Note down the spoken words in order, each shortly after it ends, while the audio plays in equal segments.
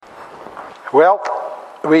Well,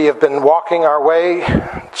 we have been walking our way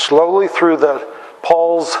slowly through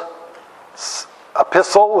Paul's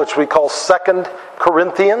epistle, which we call 2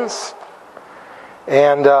 Corinthians.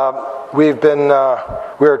 And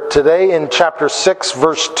we're today in chapter 6,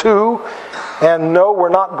 verse 2. And no, we're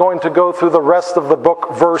not going to go through the rest of the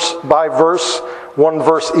book verse by verse, one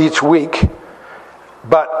verse each week.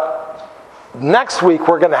 But next week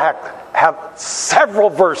we're going to have several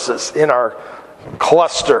verses in our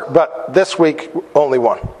cluster, but this week only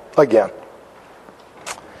one again.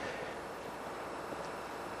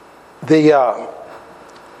 The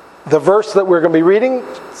verse that we're going to be reading,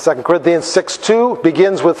 2 Corinthians 6:2,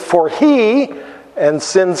 begins with "for he," and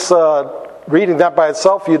since reading that by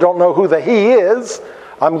itself you don't know who the he is,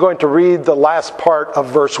 I'm going to read the last part of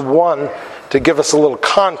verse 1 to give us a little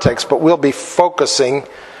context, but we'll be focusing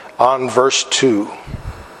on verse 2.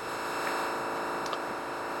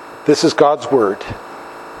 This is God's word.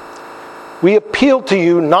 "We appeal to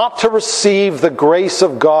you not to receive the grace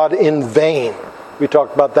of God in vain." We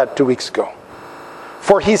talked about that 2 weeks ago.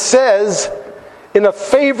 "For he says, in a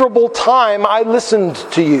favorable time I listened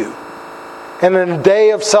to you, and in a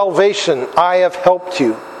day of salvation I have helped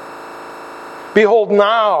you. Behold,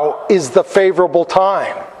 now is the favorable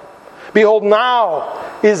time. Behold, now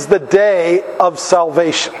is the day of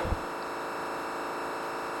salvation."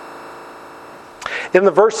 In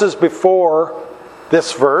the verses before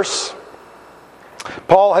this verse,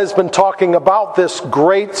 Paul has been talking about this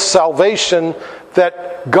great salvation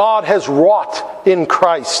that God has wrought in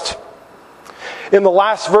Christ. In the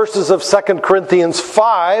last verses of 2 Corinthians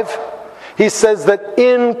 5, he says that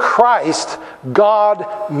in Christ, God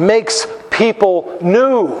makes people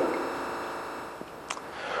new.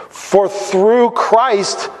 For through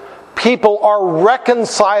Christ, people are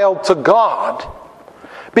reconciled to God,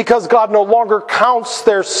 because God no longer counts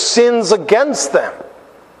their sins against them,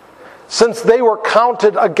 since they were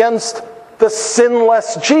counted against the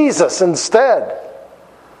sinless Jesus instead.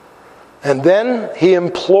 And then he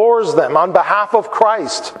implores them on behalf of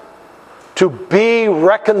Christ to be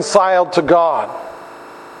reconciled to God.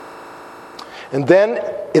 And then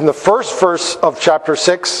in the first verse of chapter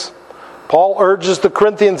 6, Paul urges the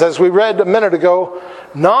Corinthians, as we read a minute ago,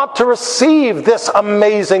 not to receive this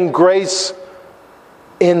amazing grace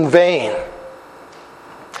in vain.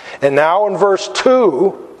 And now in verse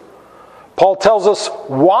 2, Paul tells us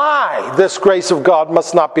why this grace of God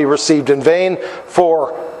must not be received in vain.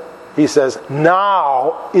 For, he says,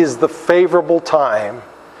 now is the favorable time,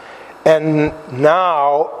 and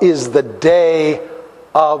now is the day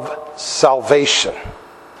of salvation.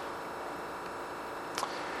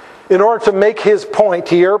 In order to make his point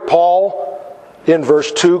here, Paul, in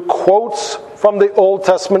verse 2, quotes from the Old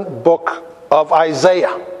Testament book of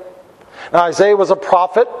Isaiah. Now, Isaiah was a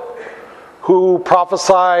prophet who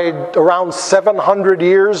prophesied around 700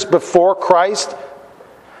 years before Christ.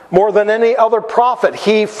 More than any other prophet,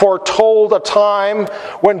 he foretold a time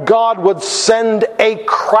when God would send a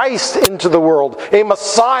Christ into the world, a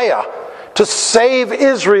Messiah, to save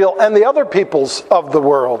Israel and the other peoples of the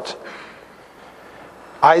world.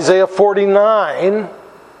 Isaiah 49,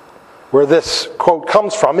 where this quote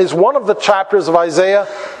comes from, is one of the chapters of Isaiah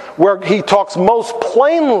where he talks most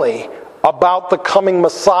plainly about the coming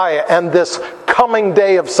Messiah and this coming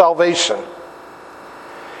day of salvation.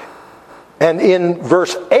 And in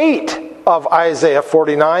verse 8 of Isaiah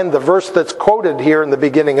 49, the verse that's quoted here in the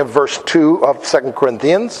beginning of verse 2 of 2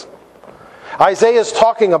 Corinthians, Isaiah is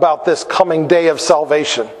talking about this coming day of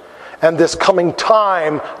salvation and this coming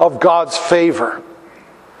time of God's favor.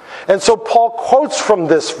 And so Paul quotes from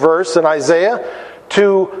this verse in Isaiah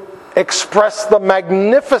to express the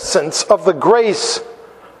magnificence of the grace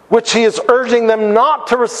which he is urging them not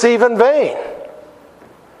to receive in vain.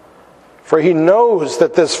 For he knows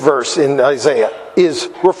that this verse in Isaiah is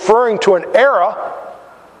referring to an era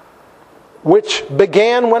which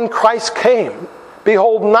began when Christ came.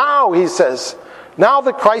 Behold, now, he says, now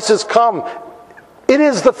that Christ has come, it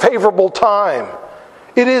is the favorable time.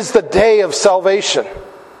 It is the day of salvation.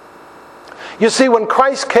 You see, when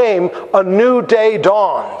Christ came, a new day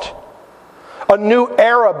dawned. A new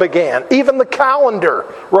era began. Even the calendar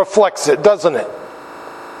reflects it, doesn't it?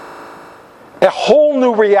 A whole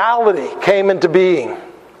new reality came into being.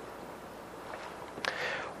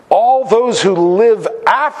 All those who live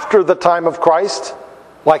after the time of Christ,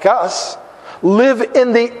 like us, live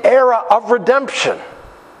in the era of redemption.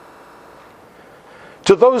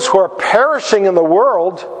 To those who are perishing in the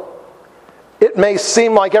world, it may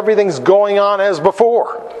seem like everything's going on as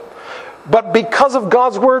before. But because of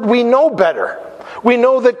God's word, we know better. We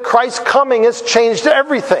know that Christ's coming has changed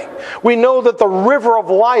everything. We know that the river of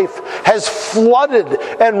life has flooded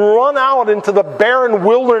and run out into the barren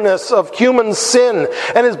wilderness of human sin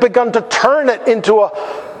and has begun to turn it into a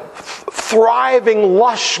thriving,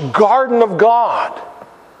 lush garden of God.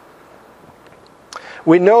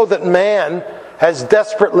 We know that man has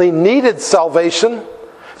desperately needed salvation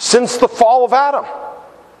since the fall of Adam.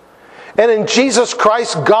 And in Jesus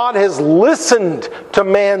Christ, God has listened to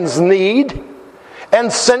man's need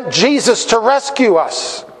and sent Jesus to rescue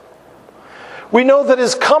us. We know that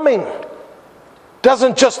His coming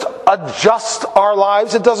doesn't just adjust our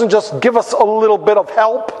lives. It doesn't just give us a little bit of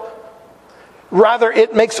help. Rather,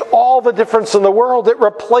 it makes all the difference in the world. It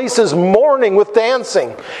replaces mourning with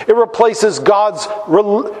dancing. It replaces God's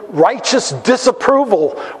righteous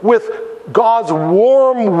disapproval with God's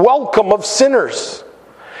warm welcome of sinners.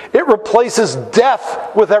 It replaces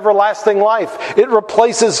death with everlasting life. It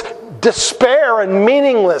replaces despair and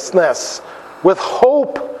meaninglessness with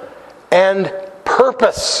hope and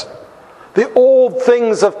purpose. The old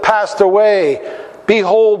things have passed away.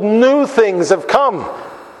 Behold, new things have come.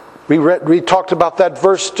 We talked about that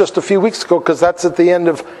verse just a few weeks ago because that's at the end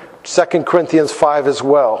of 2 Corinthians 5 as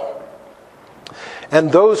well.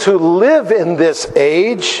 And those who live in this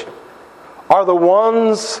age are the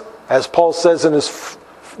ones, as Paul says in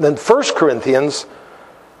 1 Corinthians,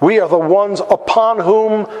 we are the ones upon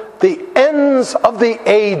whom the ends of the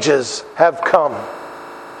ages have come.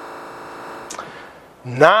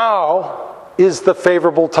 Now is the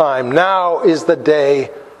favorable time. Now is the day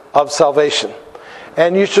of salvation.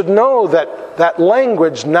 And you should know that that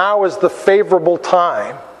language, now is the favorable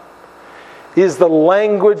time, is the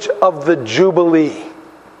language of the Jubilee.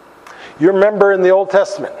 You remember in the Old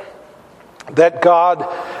Testament that God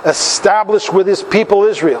established with His people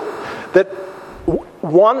Israel that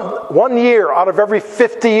one year out of every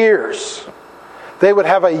 50 years they would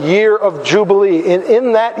have a year of Jubilee. And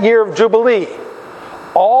in that year of Jubilee,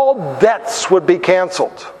 all debts would be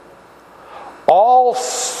canceled. All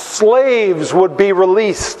slaves would be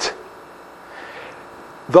released.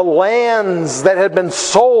 The lands that had been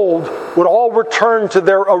sold would all return to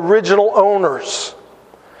their original owners.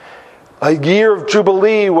 A year of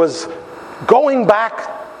Jubilee was going back,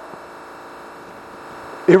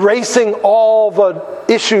 erasing all the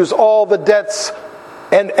issues, all the debts,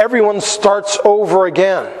 and everyone starts over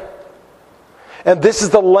again. And this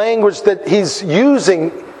is the language that he's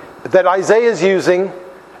using, that Isaiah is using,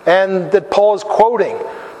 and that Paul is quoting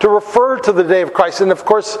to refer to the day of Christ. And of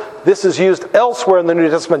course, this is used elsewhere in the New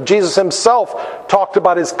Testament. Jesus himself talked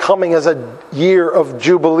about his coming as a year of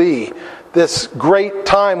Jubilee, this great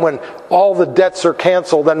time when all the debts are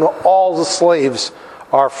canceled and all the slaves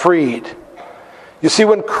are freed. You see,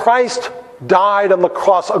 when Christ died on the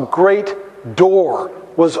cross, a great door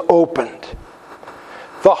was opened.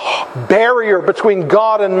 The barrier between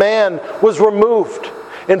God and man was removed.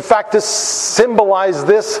 In fact, this symbolized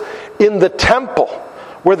this in the temple,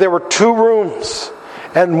 where there were two rooms.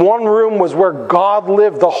 And one room was where God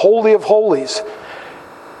lived, the Holy of Holies.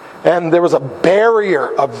 And there was a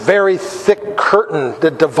barrier, a very thick curtain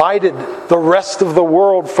that divided the rest of the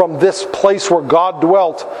world from this place where God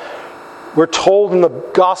dwelt. We're told in the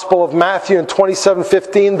Gospel of Matthew in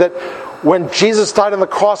 27:15 that when Jesus died on the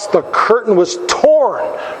cross, the curtain was torn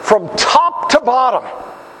from top to bottom,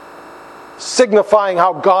 signifying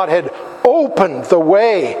how God had opened the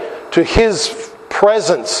way to His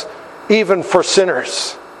presence, even for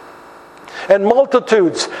sinners. And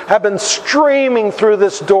multitudes have been streaming through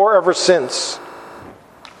this door ever since.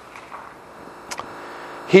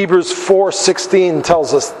 Hebrews 4:16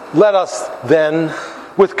 tells us, "Let us then,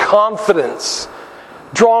 with confidence,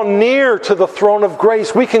 draw near to the throne of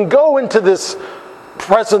grace." We can go into this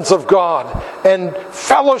presence of God and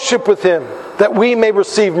fellowship with Him, that we may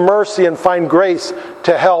receive mercy and find grace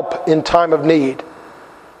to help in time of need.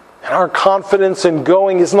 And our confidence in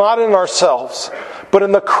going is not in ourselves, but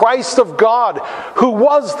in the Christ of God, who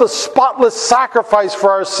was the spotless sacrifice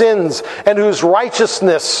for our sins, and whose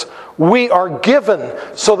righteousness we are given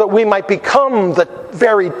so that we might become the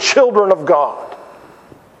very children of God.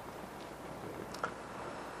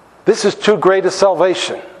 This is too great a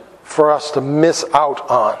salvation for us to miss out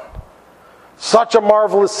on. Such a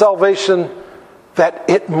marvelous salvation that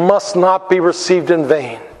it must not be received in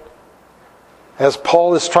vain, as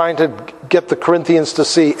Paul is trying to get the Corinthians to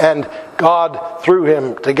see, and God through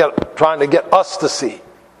him trying to get us to see.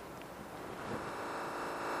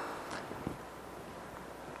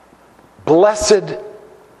 Blessed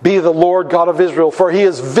be the Lord God of Israel, for He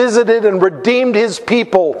has visited and redeemed His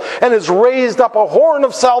people, and has raised up a horn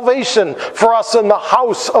of salvation for us in the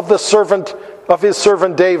house of the servant of his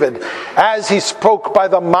servant David, as he spoke by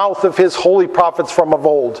the mouth of his holy prophets from of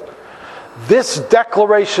old. This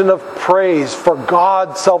declaration of praise for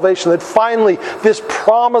God's salvation, that finally this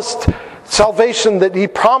promised salvation that he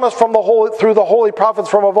promised through the holy prophets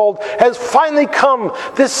from of old has finally come.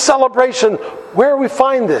 This celebration, where we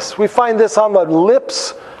find this? We find this on the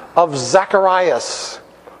lips of Zacharias,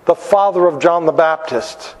 the father of John the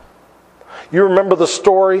Baptist. You remember the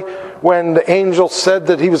story when the angel said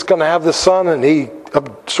that he was going to have this son, and he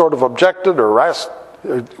sort of objected or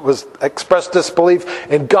expressed disbelief,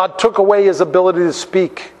 and God took away his ability to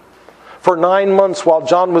speak for 9 months while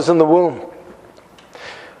John was in the womb.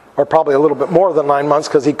 Or probably a little bit more than 9 months,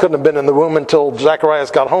 because he couldn't have been in the womb until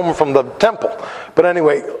Zacharias got home from the temple. But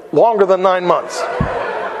anyway, longer than 9 months.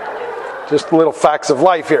 Just little facts of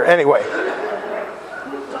life here. Anyway.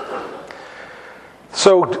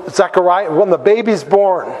 So Zacharias, when the baby's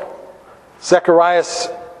born, Zacharias,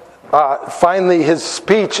 finally his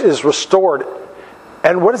speech is restored.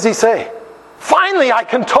 And what does he say? Finally I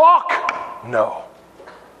can talk! No.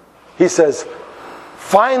 He says,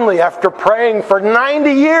 finally, after praying for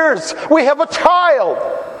 90 years, we have a child.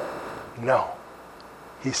 No.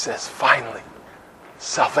 He says, finally,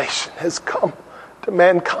 salvation has come to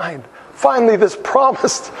mankind. Finally, this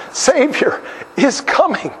promised Savior is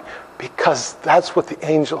coming, because that's what the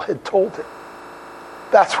angel had told him.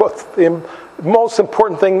 That's what the most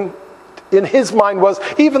important thing in his mind was.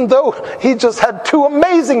 Even though he just had 2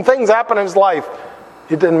 amazing things happen in his life,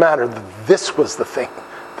 it didn't matter. This was the thing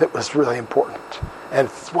that was really important. And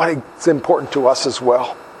it's what's important to us as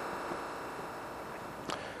well.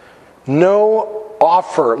 No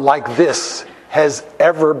offer like this has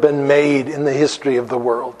ever been made in the history of the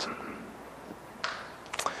world.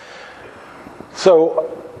 So,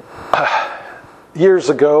 years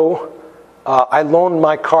ago, I loaned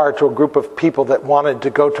my car to a group of people that wanted to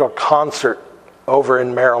go to a concert over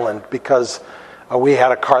in Maryland, because we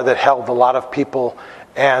had a car that held a lot of people,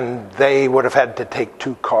 and they would have had to take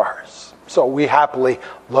 2 cars. So we happily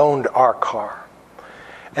loaned our car.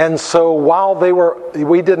 And so while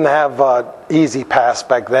we didn't have Easy Pass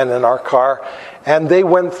back then in our car, and they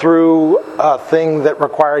went through a thing that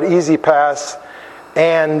required Easy Pass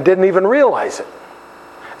and didn't even realize it.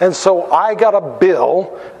 And so I got a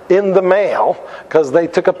bill in the mail, because they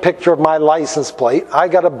took a picture of my license plate. I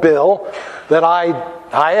got a bill that I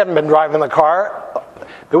hadn't been driving the car.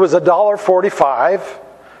 It was $1.45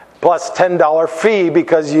 plus $10 fee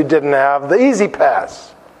because you didn't have the Easy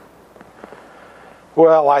Pass.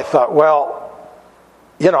 Well, I thought,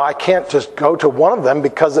 I can't just go to one of them,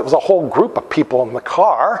 because it was a whole group of people in the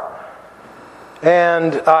car.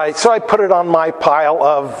 And so I put it on my pile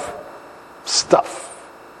of stuff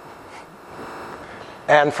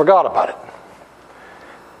and forgot about it.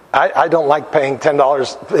 I don't like paying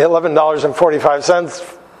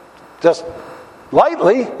 $11.45 just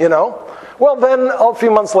lightly, Well, then a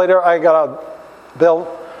few months later, I got a bill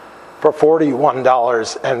for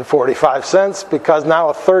 $41.45, because now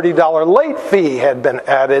a $30 late fee had been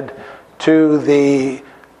added to the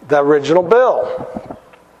original bill.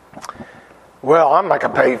 Well, I'm not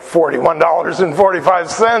going to pay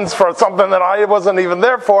 $41.45 for something that I wasn't even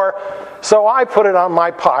there for. So I put it on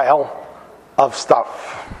my pile of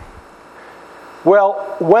stuff.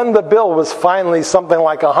 Well, when the bill was finally something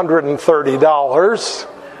like $130,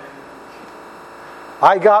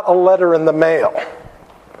 I got a letter in the mail.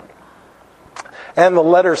 And the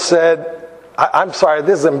letter said, I'm sorry,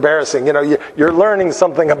 this is embarrassing. You're learning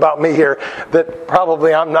something about me here that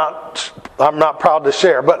probably I'm not proud to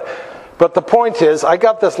share. But the point is, I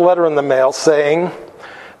got this letter in the mail saying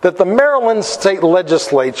that the Maryland State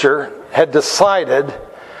Legislature had decided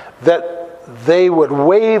that they would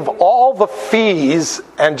waive all the fees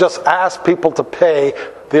and just ask people to pay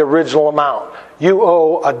the original amount. You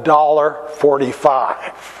owe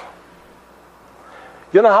 $1.45.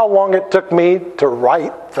 You know how long it took me to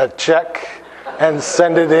write the check and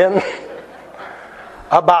send it in?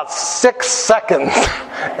 About 6 seconds,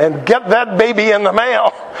 and get that baby in the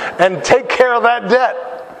mail and take care of that debt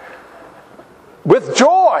with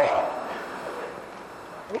joy.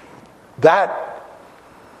 That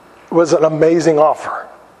was an amazing offer.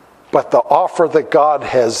 But the offer that God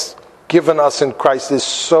has given us in Christ is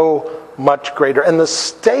so much greater. And the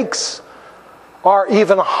stakes are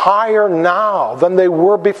even higher now than they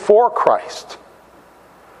were before Christ.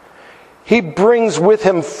 He brings with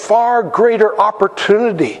him far greater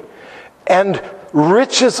opportunity and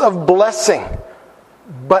riches of blessing.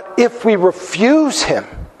 But if we refuse him,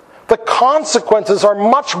 the consequences are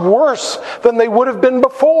much worse than they would have been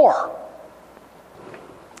before.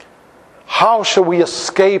 How shall we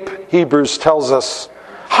escape, Hebrews tells us?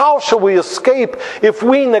 How shall we escape if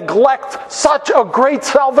we neglect such a great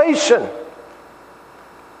salvation?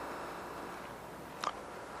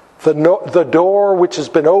 The door which has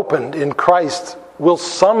been opened in Christ will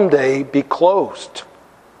someday be closed.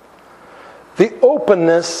 The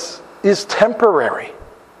openness is temporary.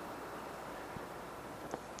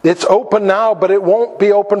 It's open now, but it won't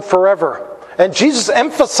be open forever. And Jesus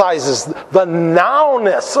emphasizes the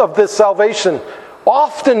nowness of this salvation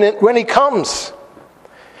often when he comes.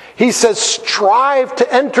 He says, strive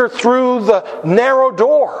to enter through the narrow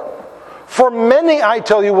door. For many, I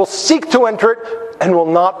tell you, will seek to enter it and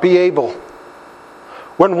will not be able.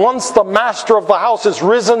 When once the master of the house is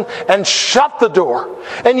risen and shut the door,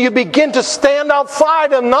 and you begin to stand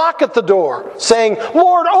outside and knock at the door, saying,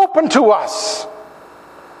 Lord, open to us.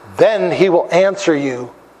 Then he will answer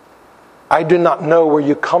you, I do not know where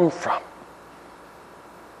you come from.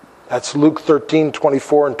 That's Luke 13,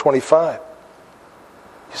 24 and 25.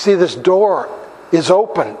 You see, this door is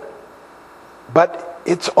open, but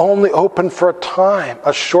it's only open for a time,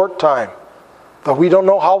 a short time. But we don't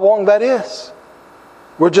know how long that is.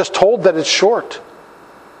 We're just told that it's short.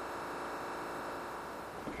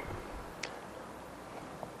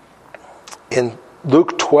 In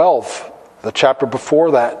Luke 12, the chapter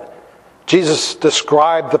before that, Jesus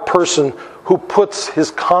described the person who puts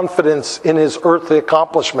his confidence in his earthly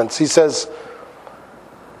accomplishments. He says,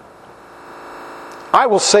 I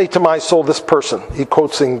will say to my soul, this person, he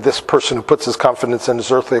quoting this person who puts his confidence in his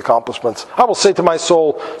earthly accomplishments. I will say to my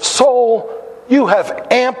soul, soul, you have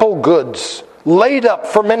ample goods laid up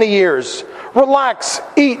for many years. Relax,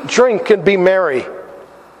 eat, drink, and be merry.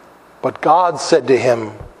 But God said to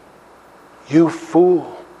him, you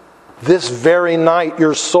fool, this very night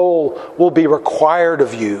your soul will be required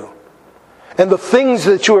of you. And the things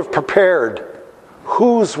that you have prepared,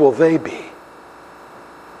 whose will they be?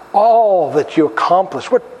 All that you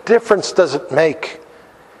accomplish, what difference does it make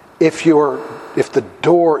if the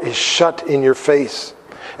door is shut in your face?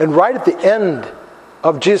 And right at the end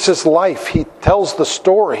of Jesus' life, he tells the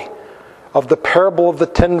story of the parable of the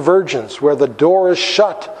 10 virgins, where the door is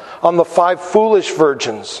shut on the 5 foolish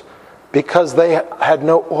virgins because they had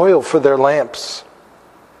no oil for their lamps.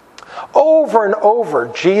 Over and over,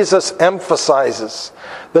 Jesus emphasizes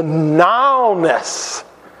the nowness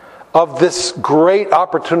of this great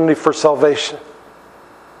opportunity for salvation.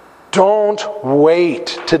 Don't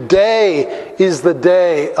wait. Today is the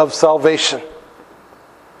day of salvation.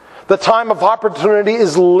 The time of opportunity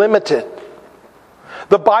is limited.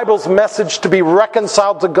 The Bible's message to be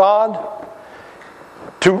reconciled to God,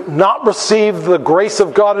 to not receive the grace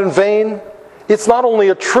of God in vain, it's not only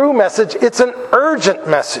a true message, it's an urgent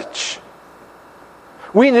message.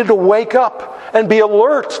 We need to wake up and be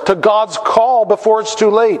alert to God's call before it's too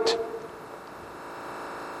late.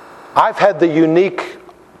 I've had the unique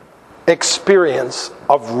experience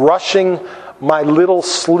of rushing my little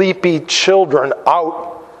sleepy children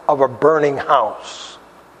out of a burning house.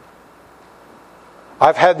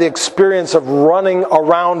 I've had the experience of running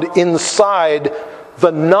around inside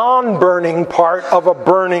the non-burning part of a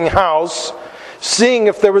burning house, seeing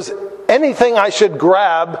if there was anything I should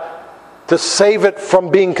grab to save it from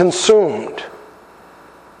being consumed.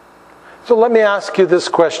 So let me ask you this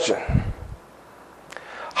question.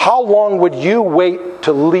 How long would you wait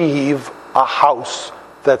to leave a house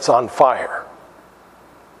that's on fire?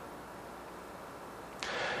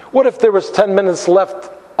 What if there was 10 minutes left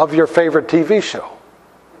of your favorite TV show?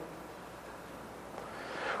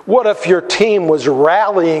 What if your team was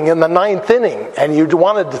rallying in the 9th inning and you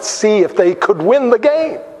wanted to see if they could win the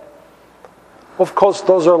game? Well, of course,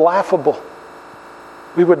 those are laughable.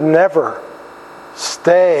 We would never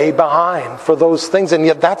stay behind for those things, and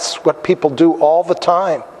yet that's what people do all the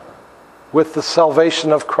time with the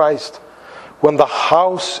salvation of Christ. When the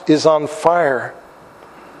house is on fire,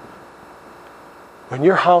 when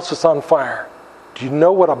your house is on fire, do you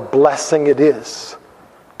know what a blessing it is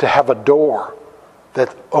to have a door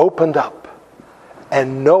that opened up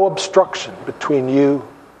and no obstruction between you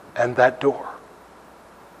and that door?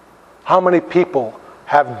 How many people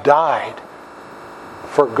have died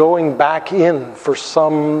for going back in for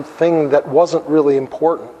something that wasn't really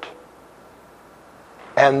important,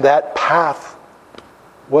 and that path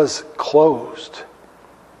was closed?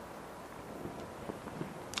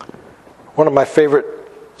 One of my favorite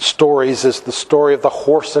stories is the story of the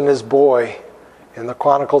horse and his boy in the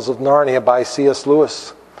Chronicles of Narnia by C.S.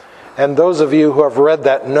 Lewis. And those of you who have read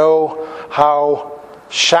that know how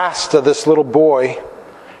Shasta, this little boy,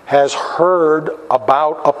 has heard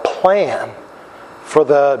about a plan for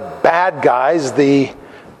the bad guys, the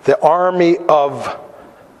army of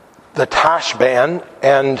the Tashbaan,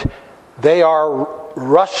 and they are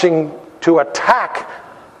rushing to attack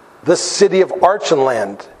the city of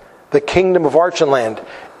Archenland, the kingdom of Archenland.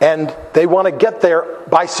 And they want to get there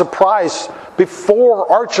by surprise before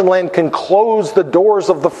Archenland can close the doors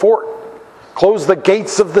of the fort, close the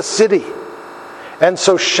gates of the city. And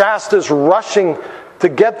so Shasta's rushing to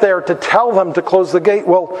get there to tell them to close the gate.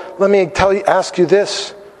 Well, let me ask you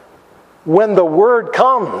this. When the word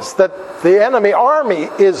comes that the enemy army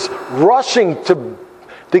is rushing to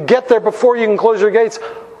get there before you can close your gates,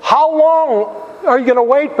 how long are you going to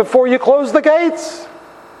wait before you close the gates?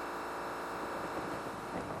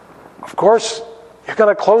 Of course, you're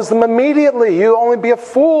going to close them immediately. You'll only be a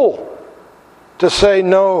fool to say,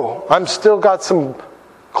 no, I'm still got some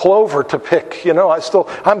clover to pick.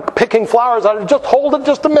 I'm picking flowers. Just hold it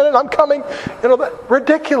just a minute. I'm coming.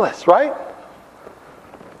 Ridiculous, right?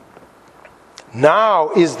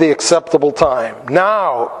 Now is the acceptable time.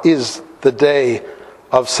 Now is the day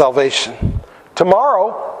of salvation.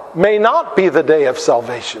 Tomorrow may not be the day of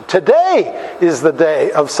salvation. Today is the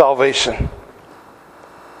day of salvation.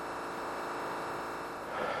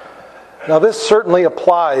 Now, this certainly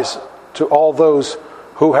applies to all those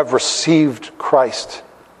who have received Christ,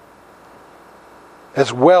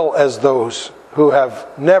 as well as those who have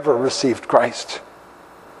never received Christ.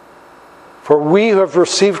 For we who have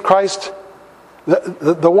received Christ,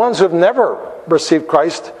 the ones who have never received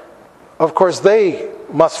Christ, of course, they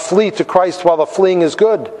must flee to Christ while the fleeing is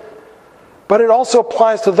good. But it also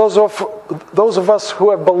applies to those of us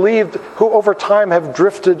who have believed, who over time have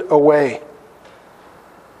drifted away.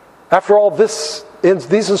 After all, these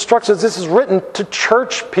instructions, this is written to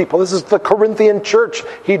church people. This is the Corinthian church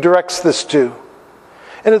he directs this to.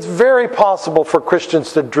 And it's very possible for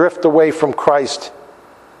Christians to drift away from Christ.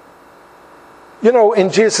 In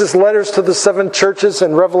Jesus' letters to the 7 churches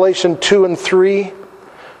in Revelation 2 and 3,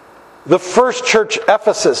 the first church,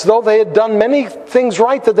 Ephesus, though they had done many things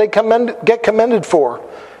right that they get commended for,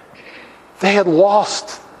 they had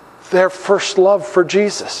lost their first love for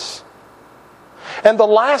Jesus. And the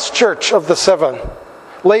last church of the 7,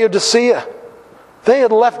 Laodicea, they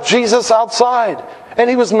had left Jesus outside, and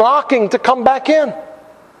he was knocking to come back in.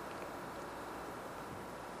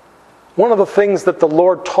 One of the things that the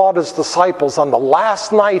Lord taught his disciples on the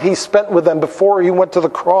last night he spent with them before he went to the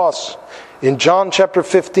cross, in John chapter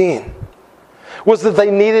 15, was that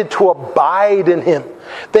they needed to abide in him.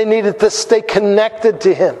 They needed to stay connected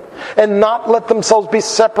to him and not let themselves be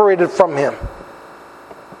separated from him.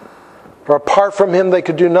 For apart from him they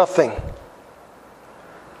could do nothing.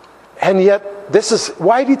 And yet, this is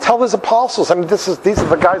why did he tell his apostles? I mean, these are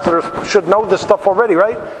the guys that should know this stuff already,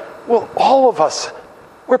 right? Well, all of us,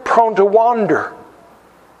 we're prone to wander.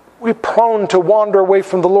 We're prone to wander away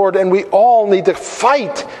from the Lord, and we all need to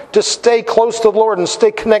fight to stay close to the Lord and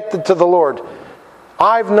stay connected to the Lord.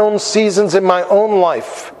 I've known seasons in my own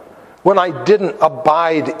life when I didn't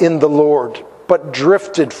abide in the Lord, but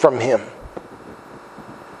drifted from him.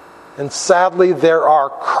 And sadly, there are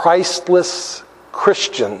Christless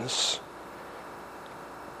Christians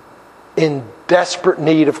in desperate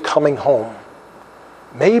need of coming home.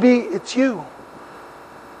 Maybe it's you.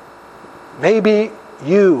 Maybe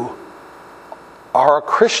you are a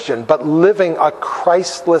Christian, but living a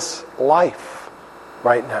Christless life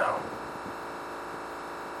right now.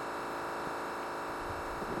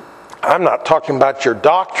 I'm not talking about your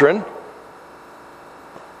doctrine,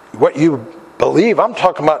 what you believe. I'm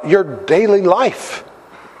talking about your daily life.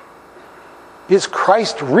 Is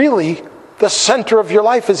Christ really the center of your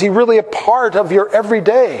life? Is he really a part of your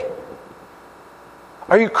everyday?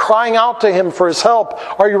 Are you crying out to him for his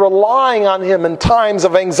help? Are you relying on him in times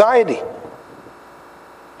of anxiety?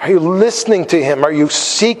 Are you listening to him? Are you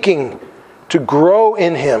seeking to grow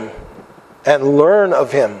in him and learn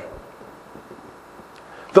of him?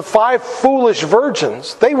 The 5 foolish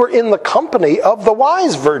virgins, they were in the company of the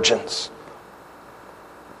wise virgins.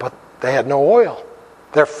 But they had no oil.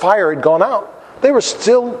 Their fire had gone out. They were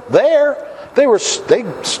still there. They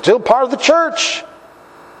still part of the church.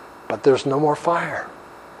 But there's no more fire.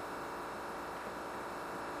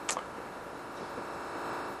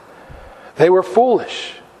 They were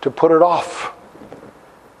foolish to put it off.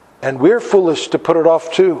 And we're foolish to put it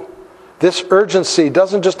off too. This urgency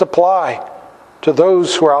doesn't just apply to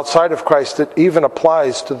those who are outside of Christ. It even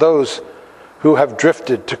applies to those who have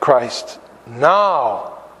drifted to Christ.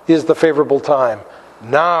 Now is the favorable time.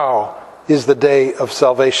 Now is the day of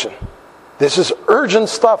salvation. This is urgent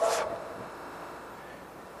stuff.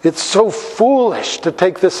 It's so foolish to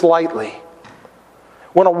take this lightly.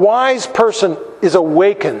 When a wise person is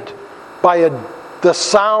awakened by the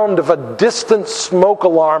sound of a distant smoke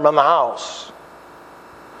alarm in the house,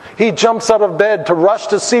 He jumps out of bed to rush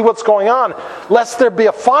to see what's going on, lest there be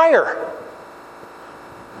a fire.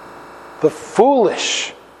 The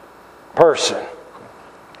foolish person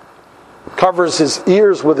covers his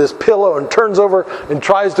ears with his pillow and turns over and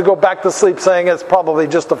tries to go back to sleep, saying it's probably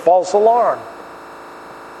just a false alarm.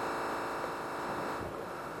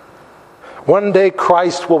 One day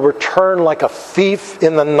Christ will return like a thief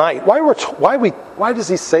in the night. Why does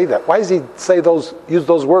he say that? Why does he use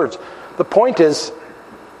those words? The point is,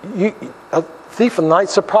 a thief in the night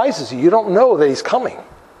surprises you. You don't know that he's coming.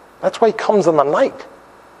 That's why he comes in the night.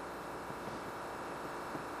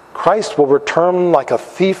 Christ will return like a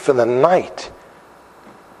thief in the night.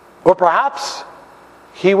 Or perhaps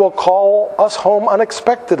he will call us home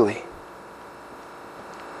unexpectedly.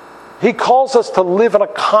 He calls us to live in a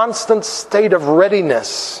constant state of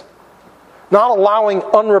readiness, not allowing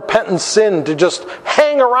unrepentant sin to just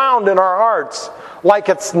hang around in our hearts like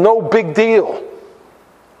it's no big deal,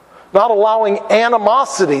 not allowing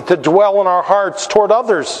animosity to dwell in our hearts toward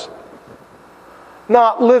others,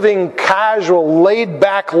 not living casual,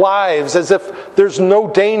 laid-back lives as if there's no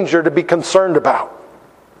danger to be concerned about.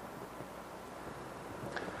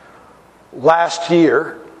 Last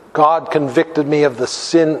year, God convicted me of the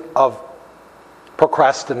sin of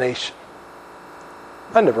procrastination.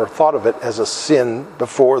 I never thought of it as a sin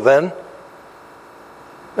before then.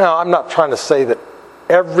 Now, I'm not trying to say that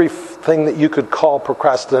everything that you could call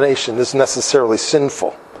procrastination is necessarily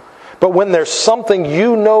sinful. But when there's something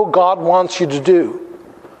you know God wants you to do,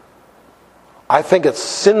 I think it's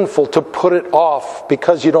sinful to put it off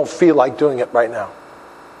because you don't feel like doing it right now.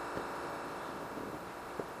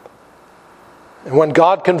 And when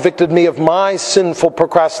God convicted me of my sinful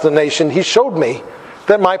procrastination, he showed me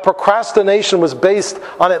that my procrastination was based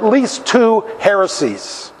on at least two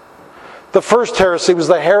heresies. The first heresy was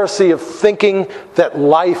the heresy of thinking that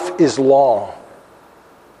life is long.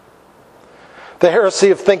 The heresy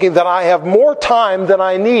of thinking that I have more time than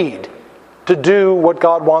I need to do what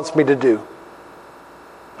God wants me to do.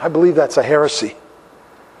 I believe that's a heresy.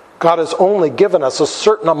 God has only given us a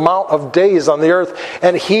certain amount of days on the earth,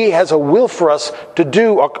 and he has a will for us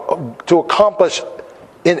to accomplish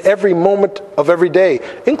in every moment of every day,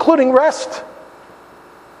 including rest.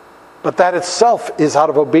 But that itself is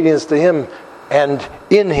out of obedience to him and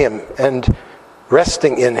in him and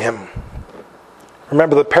resting in him.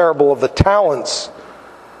 Remember the parable of the talents,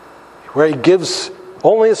 where he gives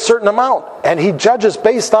only a certain amount, and he judges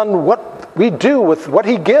based on what we do with what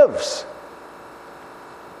he gives.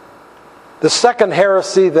 The second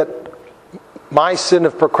heresy that my sin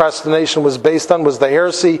of procrastination was based on was the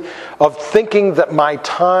heresy of thinking that my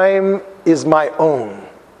time is my own.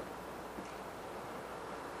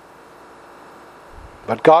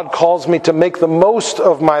 But God calls me to make the most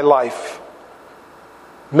of my life,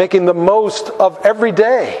 making the most of every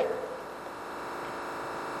day.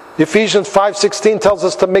 Ephesians 5:16 tells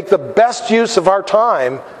us to make the best use of our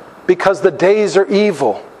time because the days are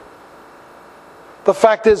evil. The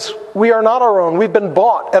fact is, we are not our own. We've been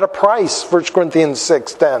bought at a price, 1 Corinthians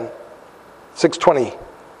 6:20.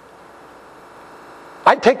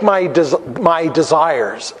 I take my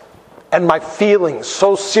desires and my feelings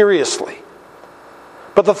so seriously.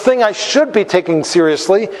 But the thing I should be taking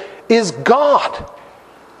seriously is God.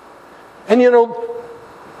 And in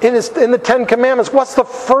the Ten Commandments, what's the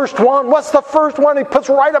first one? What's the first one he puts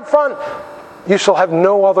right up front? You shall have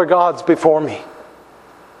no other gods before me.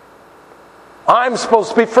 I'm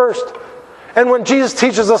supposed to be first. And when Jesus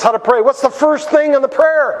teaches us how to pray, what's the first thing in the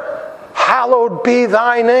prayer? Hallowed be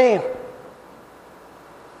thy name.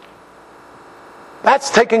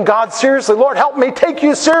 That's taking God seriously. Lord, help me take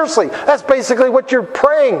you seriously. That's basically what you're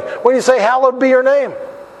praying when you say, hallowed be your name.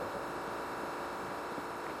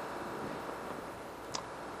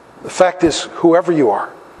 The fact is, whoever you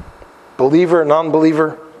are, believer,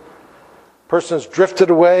 non-believer, person who's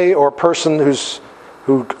drifted away, or a person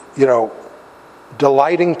who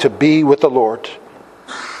delighting to be with the Lord,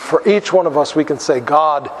 for each one of us we can say,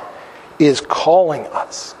 God is calling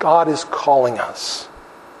us. God is calling us.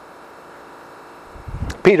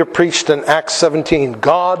 Peter preached in Acts 17,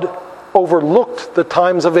 God overlooked the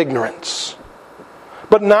times of ignorance,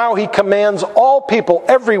 but now he commands all people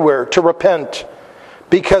everywhere to repent,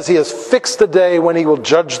 because he has fixed a day when he will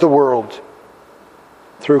judge the world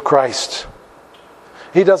through Christ.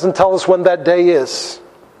 He doesn't tell us when that day is.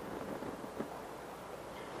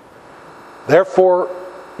 Therefore,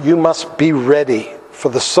 you must be ready, for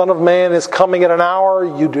the Son of Man is coming at an hour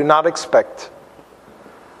you do not expect.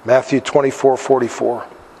 Matthew 24:44.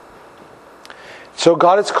 So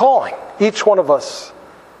God is calling each one of us.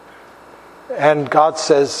 And God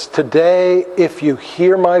says, today, if you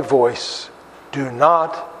hear my voice, Do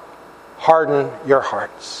not harden your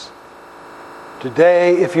hearts.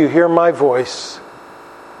 Today, if you hear my voice,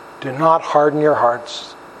 do not harden your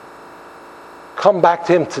hearts. Come back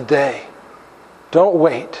to Him today. Don't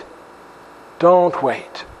wait. Don't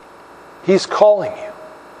wait. He's calling you.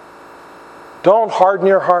 Don't harden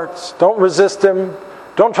your hearts. Don't resist Him.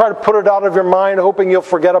 Don't try to put it out of your mind, hoping you'll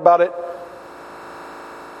forget about it.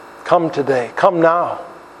 Come today. Come now.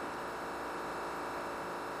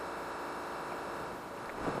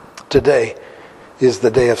 Today is the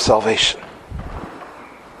day of salvation.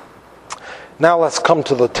 Now let's come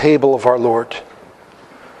to the table of our Lord,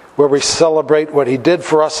 where we celebrate what He did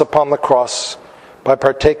for us upon the cross by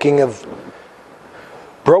partaking of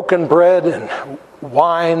broken bread and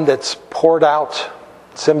wine that's poured out,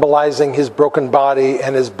 symbolizing His broken body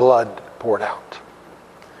and His blood poured out.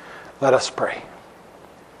 Let us pray.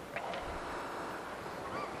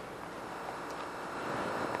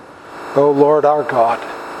 O Lord our God,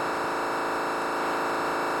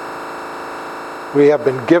 we have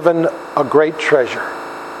been given a great treasure.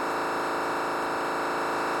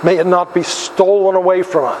 May it not be stolen away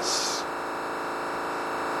from us.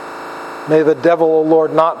 May the devil, O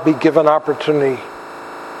Lord, not be given opportunity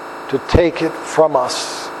to take it from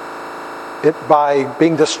us by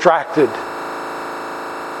being distracted,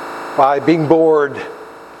 by being bored,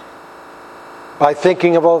 by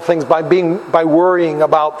thinking of other things, by worrying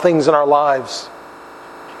about things in our lives.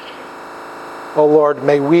 Oh Lord,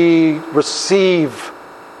 may we receive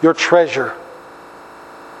your treasure,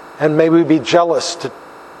 and may we be jealous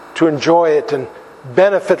to enjoy it and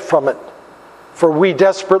benefit from it, for we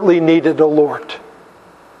desperately need it, O Lord.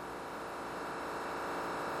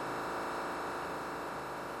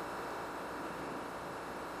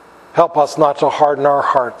 Help us not to harden our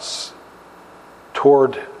hearts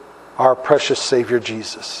toward our precious Savior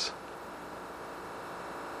Jesus.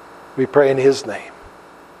 We pray in His name.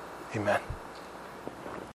 Amen.